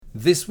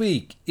This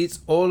week,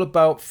 it's all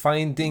about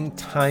finding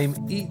time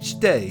each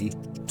day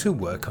to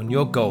work on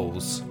your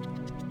goals.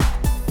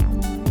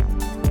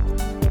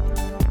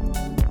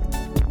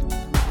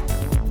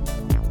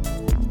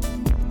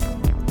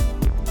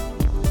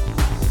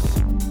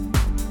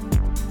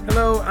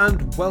 Hello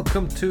and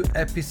welcome to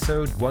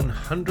episode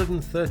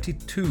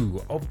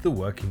 132 of the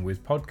Working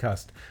With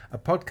podcast, a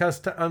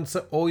podcast to answer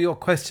all your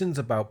questions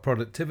about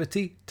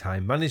productivity,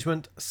 time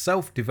management,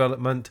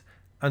 self-development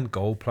and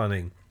goal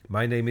planning.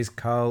 My name is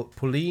Carl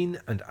Pullein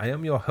and I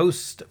am your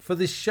host for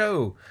this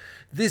show.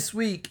 This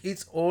week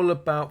it's all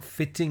about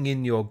fitting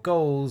in your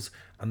goals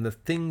and the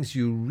things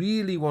you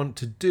really want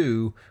to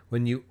do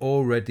when you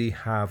already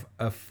have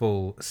a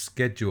full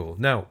schedule.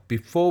 Now,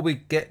 before we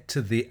get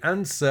to the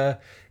answer,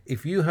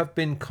 if you have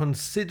been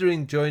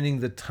considering joining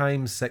the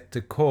Time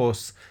Sector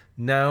course,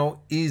 now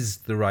is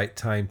the right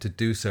time to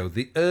do so.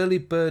 The early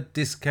bird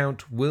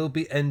discount will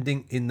be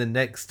ending in the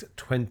next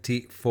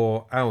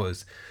 24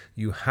 hours.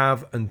 You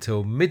have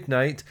until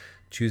midnight,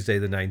 Tuesday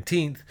the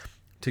 19th,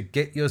 to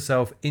get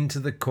yourself into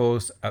the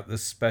course at the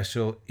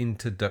special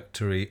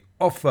introductory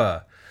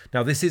offer.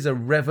 Now, this is a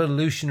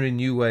revolutionary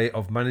new way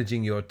of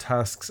managing your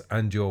tasks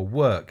and your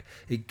work.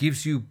 It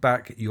gives you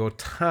back your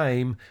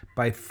time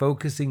by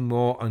focusing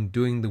more on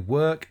doing the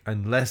work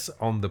and less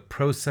on the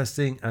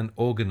processing and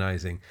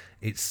organizing.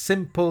 It's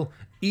simple,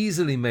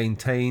 easily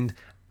maintained,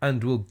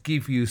 and will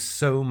give you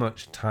so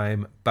much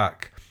time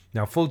back.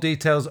 Now, full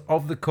details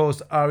of the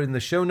course are in the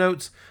show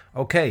notes.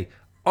 Okay,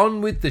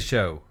 on with the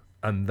show.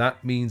 And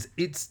that means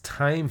it's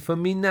time for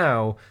me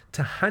now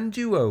to hand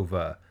you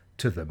over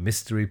to the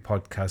Mystery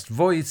Podcast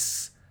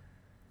voice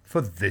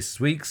for this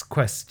week's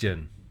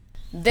question.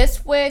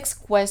 This week's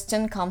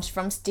question comes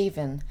from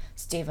Stephen.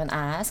 Stephen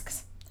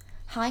asks,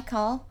 "Hi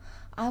Carl,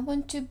 I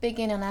want to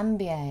begin an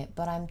MBA,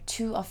 but I'm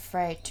too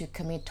afraid to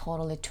commit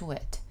totally to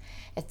it.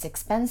 It's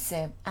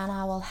expensive and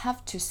I will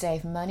have to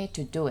save money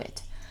to do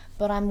it.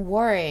 But I'm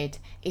worried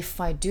if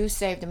I do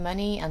save the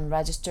money and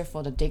register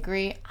for the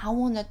degree, I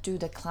will not do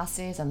the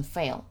classes and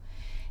fail.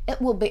 It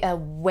will be a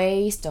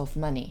waste of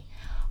money.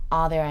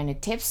 Are there any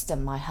tips that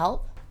might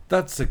help?"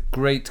 That's a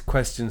great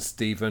question,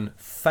 Stephen.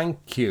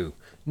 Thank you.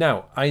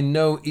 Now, I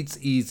know it's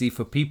easy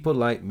for people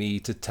like me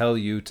to tell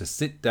you to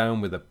sit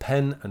down with a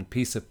pen and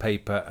piece of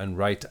paper and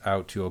write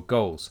out your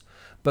goals.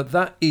 But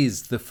that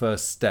is the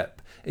first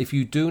step. If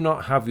you do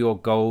not have your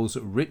goals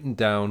written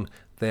down,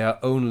 they are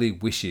only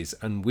wishes,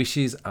 and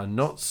wishes are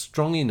not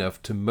strong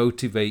enough to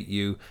motivate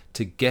you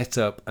to get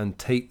up and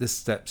take the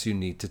steps you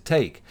need to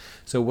take.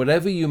 So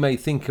whatever you may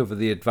think of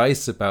the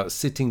advice about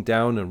sitting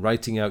down and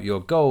writing out your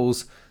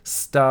goals,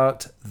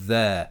 start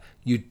there.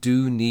 You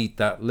do need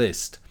that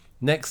list.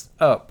 Next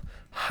up,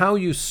 how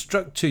you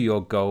structure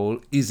your goal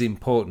is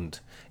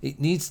important. It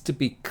needs to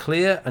be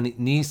clear and it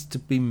needs to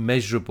be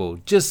measurable.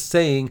 Just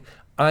saying,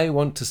 "I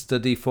want to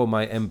study for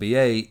my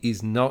MBA"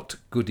 is not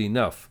good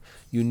enough.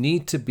 You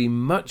need to be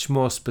much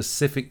more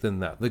specific than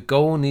that. The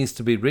goal needs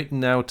to be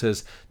written out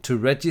as to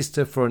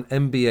register for an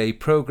MBA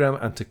program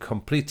and to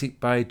complete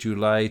it by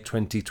July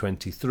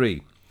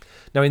 2023.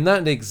 Now, in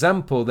that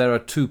example, there are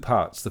two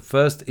parts. The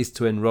first is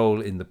to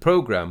enroll in the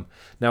program.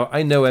 Now,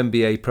 I know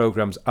MBA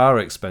programs are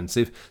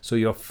expensive, so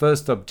your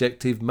first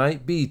objective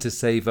might be to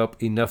save up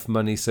enough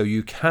money so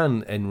you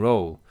can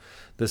enroll.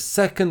 The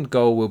second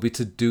goal will be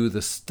to do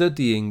the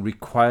studying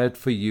required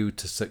for you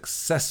to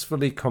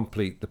successfully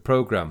complete the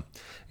program.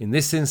 In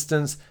this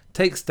instance,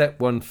 take step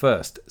one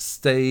first,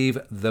 save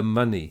the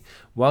money.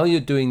 While you're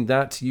doing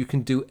that, you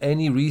can do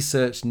any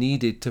research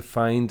needed to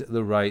find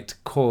the right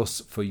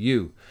course for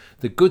you.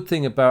 The good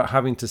thing about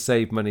having to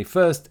save money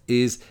first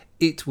is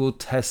it will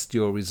test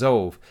your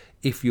resolve.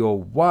 If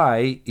your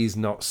why is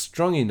not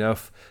strong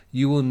enough,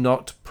 you will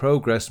not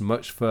progress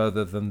much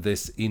further than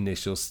this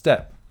initial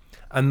step.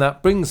 And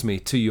that brings me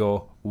to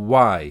your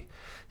why.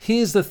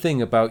 Here's the thing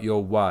about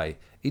your why.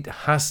 It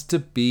has to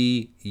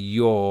be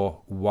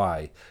your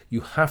why.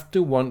 You have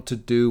to want to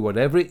do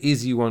whatever it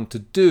is you want to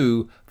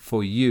do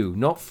for you,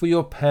 not for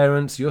your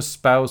parents, your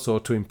spouse,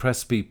 or to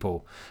impress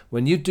people.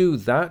 When you do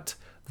that,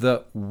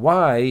 the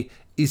why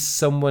is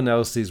someone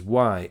else's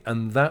why,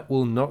 and that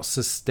will not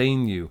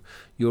sustain you.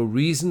 Your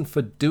reason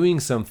for doing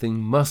something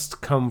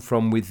must come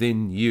from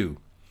within you.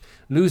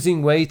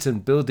 Losing weight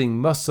and building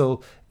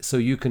muscle so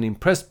you can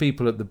impress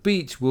people at the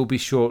beach will be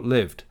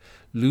short-lived.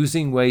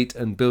 Losing weight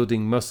and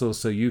building muscle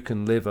so you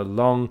can live a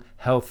long,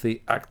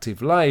 healthy,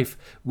 active life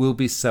will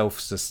be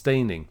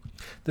self-sustaining.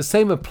 The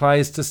same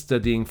applies to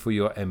studying for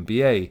your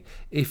MBA.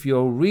 If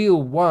your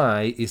real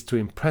why is to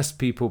impress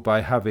people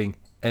by having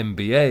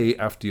MBA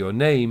after your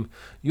name,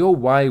 your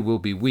why will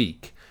be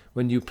weak.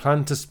 When you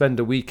plan to spend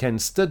a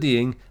weekend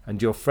studying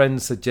and your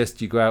friends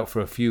suggest you go out for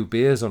a few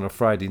beers on a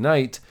Friday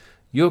night,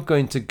 you're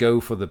going to go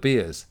for the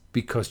beers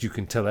because you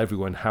can tell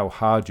everyone how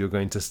hard you're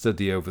going to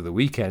study over the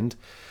weekend.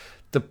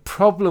 The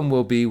problem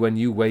will be when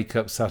you wake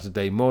up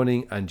Saturday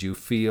morning and you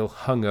feel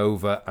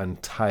hungover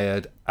and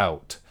tired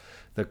out.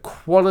 The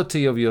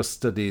quality of your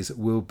studies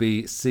will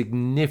be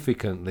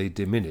significantly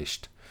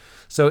diminished.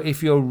 So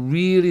if you're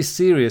really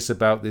serious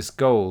about this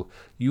goal,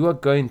 you are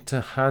going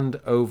to hand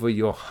over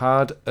your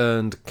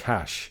hard-earned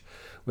cash.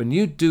 When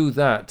you do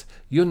that,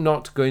 you're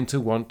not going to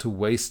want to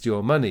waste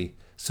your money,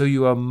 so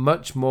you are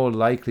much more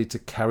likely to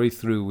carry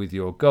through with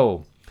your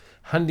goal.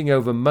 Handing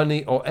over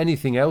money or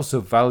anything else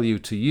of value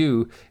to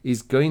you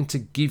is going to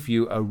give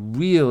you a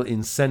real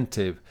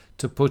incentive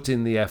to put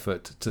in the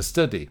effort to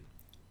study.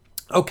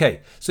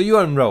 Okay, so you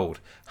are enrolled.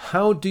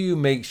 How do you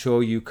make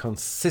sure you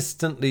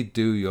consistently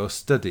do your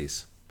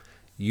studies?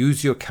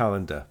 Use your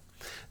calendar.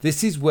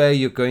 This is where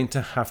you're going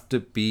to have to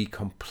be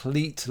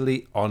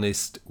completely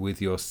honest with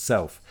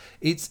yourself.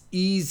 It's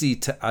easy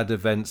to add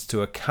events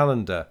to a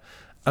calendar,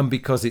 and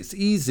because it's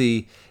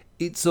easy,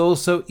 it's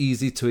also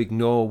easy to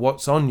ignore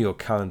what's on your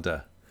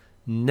calendar.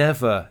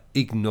 Never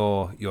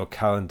ignore your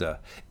calendar.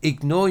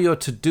 Ignore your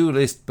to-do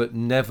list, but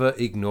never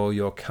ignore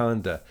your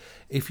calendar.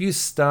 If you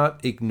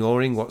start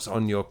ignoring what's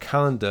on your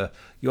calendar,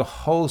 your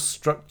whole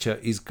structure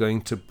is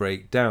going to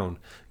break down.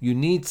 You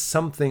need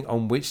something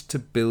on which to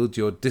build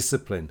your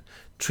discipline.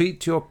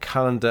 Treat your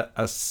calendar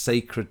as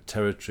sacred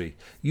territory.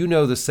 You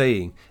know the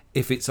saying,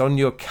 if it's on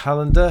your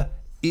calendar,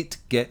 it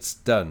gets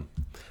done.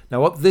 Now,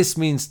 what this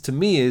means to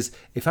me is,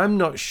 if I'm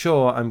not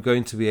sure I'm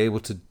going to be able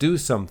to do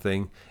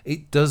something,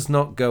 it does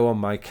not go on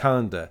my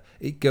calendar.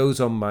 It goes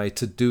on my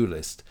to-do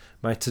list.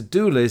 My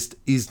to-do list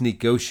is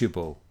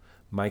negotiable.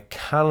 My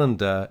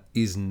calendar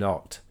is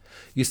not.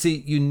 You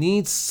see, you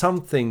need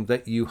something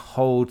that you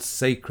hold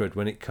sacred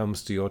when it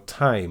comes to your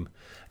time,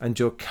 and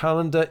your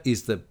calendar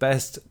is the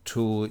best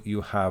tool you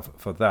have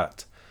for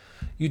that.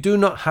 You do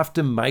not have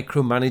to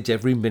micromanage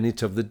every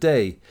minute of the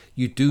day.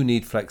 You do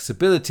need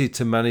flexibility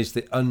to manage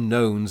the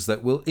unknowns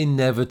that will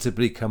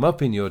inevitably come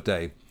up in your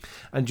day.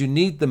 And you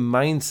need the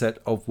mindset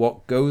of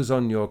what goes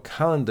on your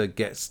calendar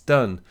gets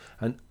done,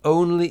 and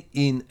only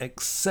in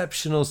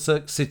exceptional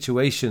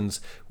situations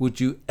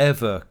would you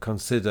ever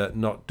consider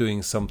not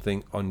doing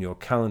something on your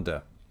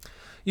calendar.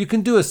 You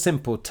can do a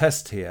simple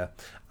test here.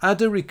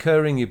 Add a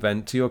recurring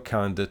event to your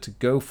calendar to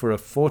go for a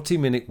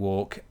 40-minute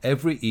walk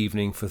every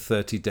evening for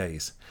 30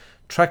 days.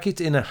 Track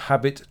it in a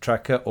habit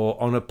tracker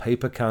or on a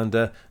paper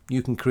calendar.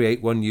 You can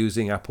create one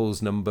using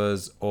Apple's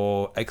Numbers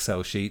or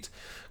Excel sheet.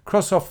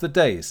 Cross off the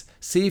days.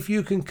 See if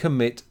you can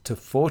commit to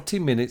 40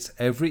 minutes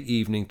every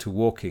evening to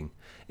walking.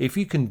 If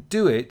you can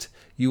do it,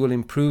 you will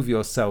improve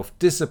your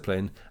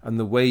self-discipline, and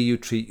the way you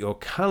treat your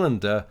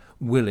calendar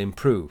will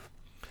improve.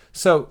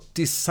 So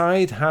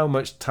decide how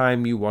much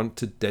time you want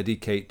to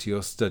dedicate to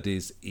your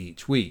studies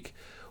each week.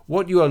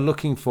 What you are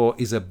looking for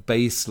is a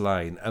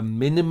baseline, a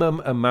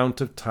minimum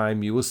amount of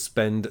time you will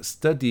spend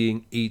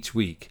studying each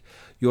week.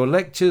 Your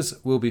lectures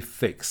will be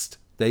fixed.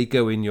 They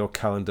go in your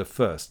calendar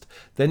first.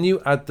 Then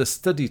you add the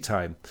study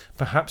time.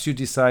 Perhaps you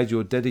decide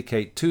you'll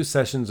dedicate 2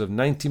 sessions of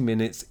 90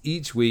 minutes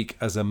each week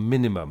as a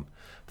minimum.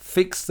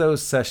 Fix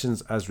those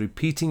sessions as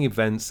repeating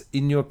events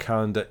in your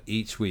calendar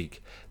each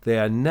week. They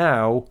are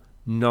now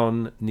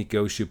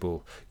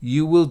non-negotiable.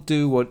 You will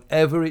do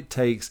whatever it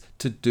takes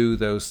to do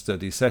those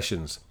study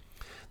sessions.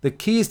 The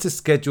key is to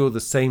schedule the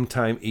same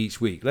time each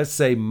week. Let's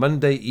say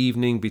Monday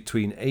evening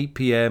between 8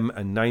 p.m.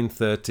 and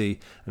 9:30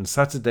 and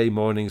Saturday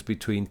mornings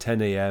between 10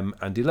 a.m.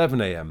 and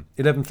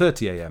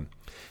 11:30 a.m.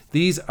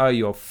 These are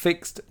your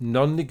fixed,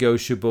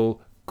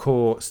 non-negotiable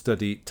core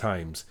study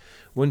times.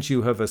 Once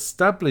you have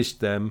established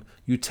them,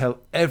 you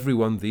tell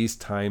everyone these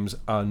times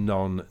are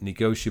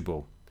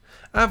non-negotiable.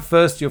 At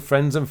first, your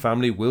friends and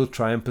family will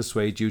try and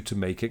persuade you to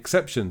make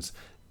exceptions.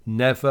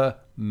 Never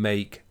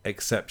make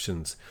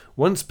exceptions.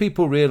 Once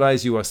people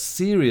realize you are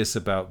serious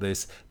about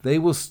this, they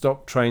will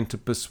stop trying to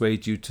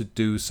persuade you to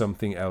do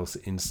something else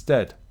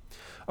instead.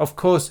 Of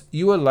course,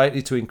 you are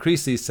likely to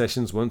increase these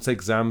sessions once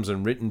exams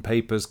and written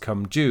papers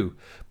come due,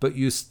 but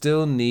you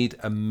still need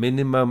a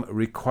minimum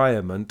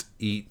requirement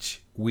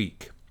each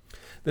week.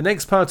 The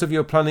next part of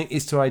your planning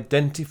is to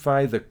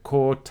identify the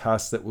core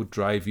tasks that will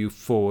drive you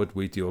forward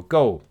with your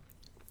goal.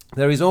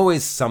 There is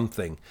always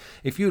something.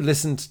 If you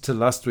listened to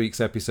last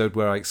week's episode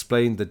where I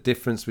explained the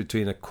difference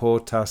between a core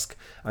task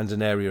and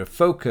an area of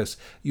focus,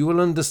 you will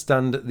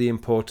understand the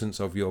importance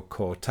of your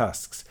core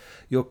tasks.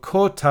 Your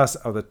core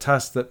tasks are the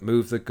tasks that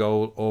move the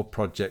goal or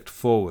project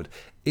forward.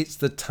 It's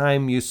the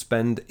time you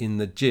spend in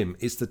the gym.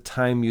 It's the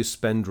time you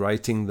spend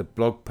writing the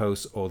blog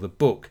post or the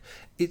book.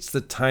 It's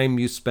the time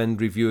you spend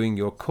reviewing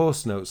your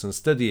course notes and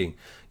studying.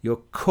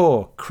 Your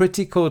core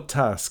critical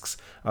tasks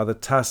are the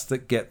tasks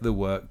that get the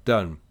work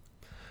done.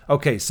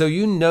 Okay, so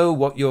you know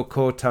what your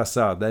core tasks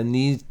are.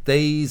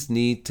 These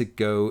need to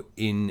go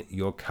in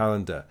your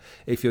calendar.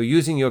 If you're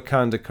using your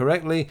calendar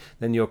correctly,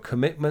 then your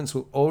commitments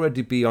will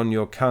already be on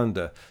your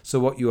calendar. So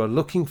what you are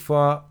looking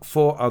for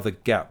are the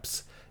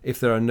gaps. If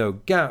there are no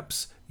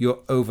gaps,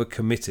 you're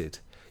overcommitted.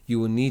 You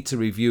will need to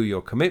review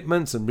your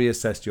commitments and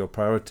reassess your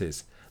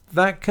priorities.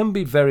 That can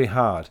be very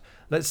hard.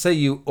 Let's say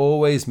you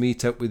always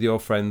meet up with your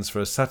friends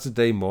for a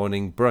Saturday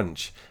morning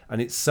brunch, and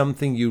it's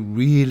something you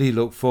really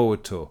look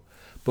forward to.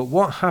 But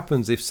what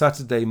happens if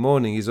Saturday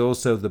morning is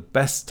also the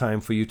best time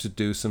for you to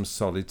do some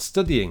solid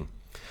studying?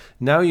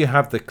 Now you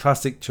have the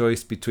classic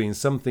choice between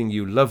something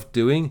you love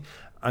doing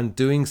and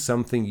doing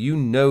something you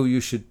know you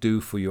should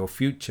do for your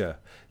future.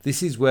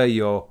 This is where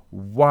your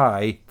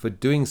why for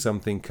doing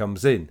something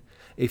comes in.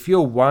 If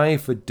your why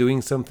for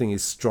doing something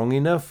is strong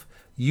enough,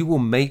 you will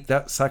make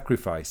that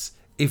sacrifice.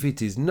 If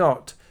it is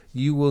not,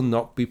 you will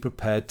not be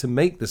prepared to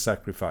make the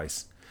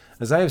sacrifice.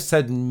 As I have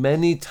said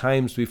many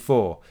times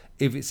before,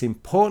 if it's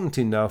important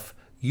enough,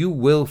 you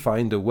will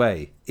find a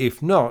way.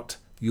 If not,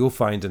 you'll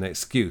find an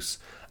excuse.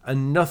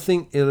 And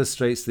nothing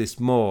illustrates this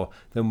more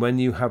than when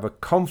you have a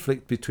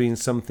conflict between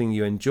something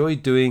you enjoy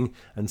doing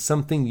and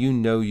something you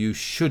know you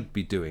should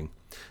be doing.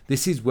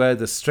 This is where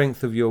the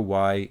strength of your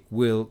why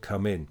will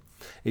come in.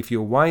 If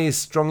your why is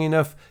strong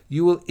enough,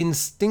 you will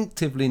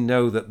instinctively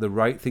know that the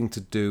right thing to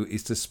do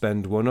is to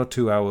spend 1 or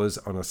 2 hours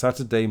on a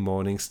Saturday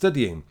morning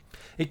studying.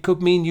 It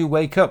could mean you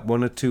wake up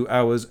 1 or 2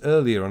 hours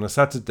earlier on a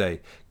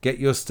Saturday, get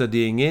your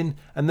studying in,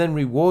 and then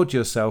reward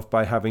yourself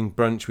by having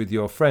brunch with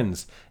your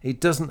friends.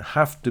 It doesn't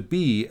have to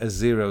be a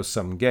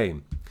zero-sum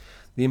game.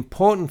 The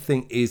important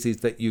thing is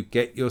that you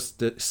get your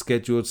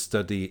scheduled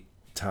study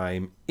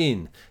time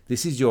in.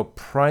 This is your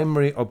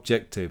primary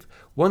objective.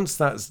 Once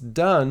that's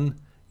done,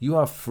 you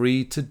are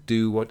free to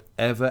do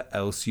whatever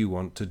else you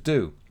want to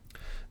do.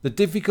 The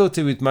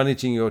difficulty with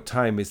managing your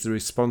time is the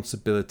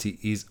responsibility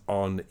is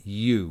on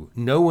you,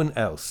 no one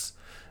else.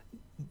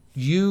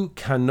 You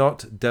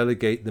cannot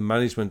delegate the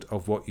management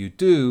of what you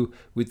do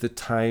with the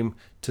time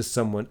to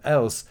someone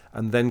else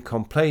and then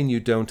complain you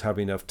don't have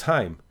enough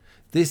time.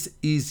 This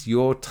is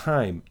your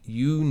time.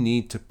 You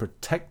need to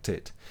protect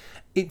it.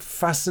 It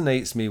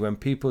fascinates me when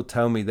people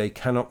tell me they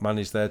cannot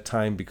manage their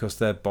time because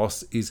their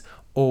boss is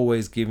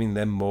always giving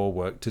them more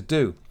work to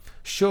do.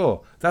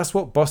 Sure, that's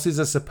what bosses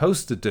are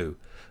supposed to do.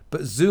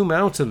 But zoom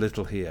out a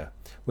little here.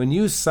 When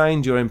you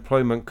signed your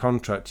employment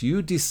contract,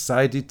 you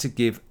decided to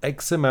give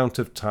X amount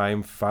of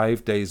time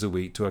 5 days a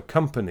week to a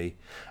company,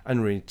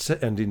 and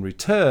in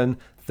return,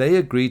 they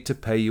agreed to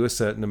pay you a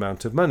certain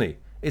amount of money.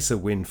 It's a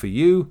win for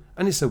you,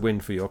 and it's a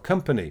win for your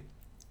company.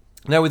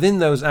 Now, within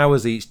those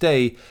hours each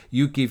day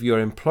you give your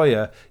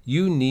employer,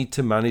 you need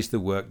to manage the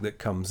work that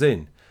comes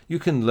in. You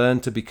can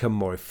learn to become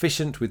more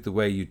efficient with the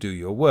way you do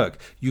your work.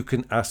 You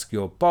can ask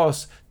your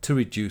boss to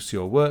reduce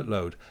your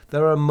workload.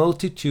 There are a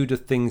multitude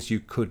of things you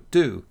could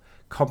do.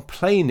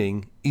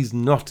 Complaining is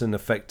not an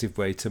effective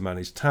way to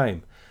manage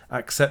time.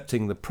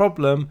 Accepting the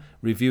problem,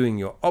 reviewing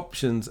your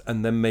options,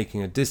 and then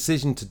making a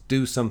decision to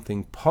do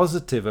something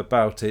positive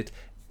about it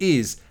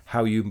is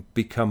how you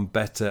become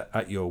better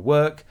at your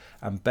work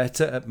and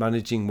better at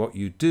managing what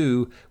you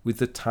do with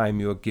the time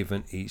you are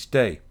given each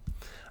day.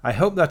 I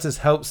hope that has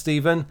helped,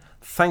 Stephen.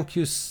 Thank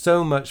you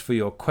so much for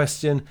your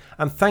question,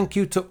 and thank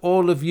you to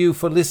all of you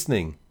for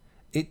listening.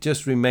 It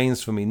just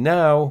remains for me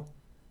now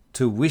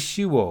to wish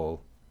you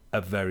all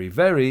a very,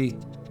 very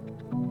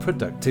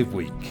productive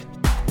week.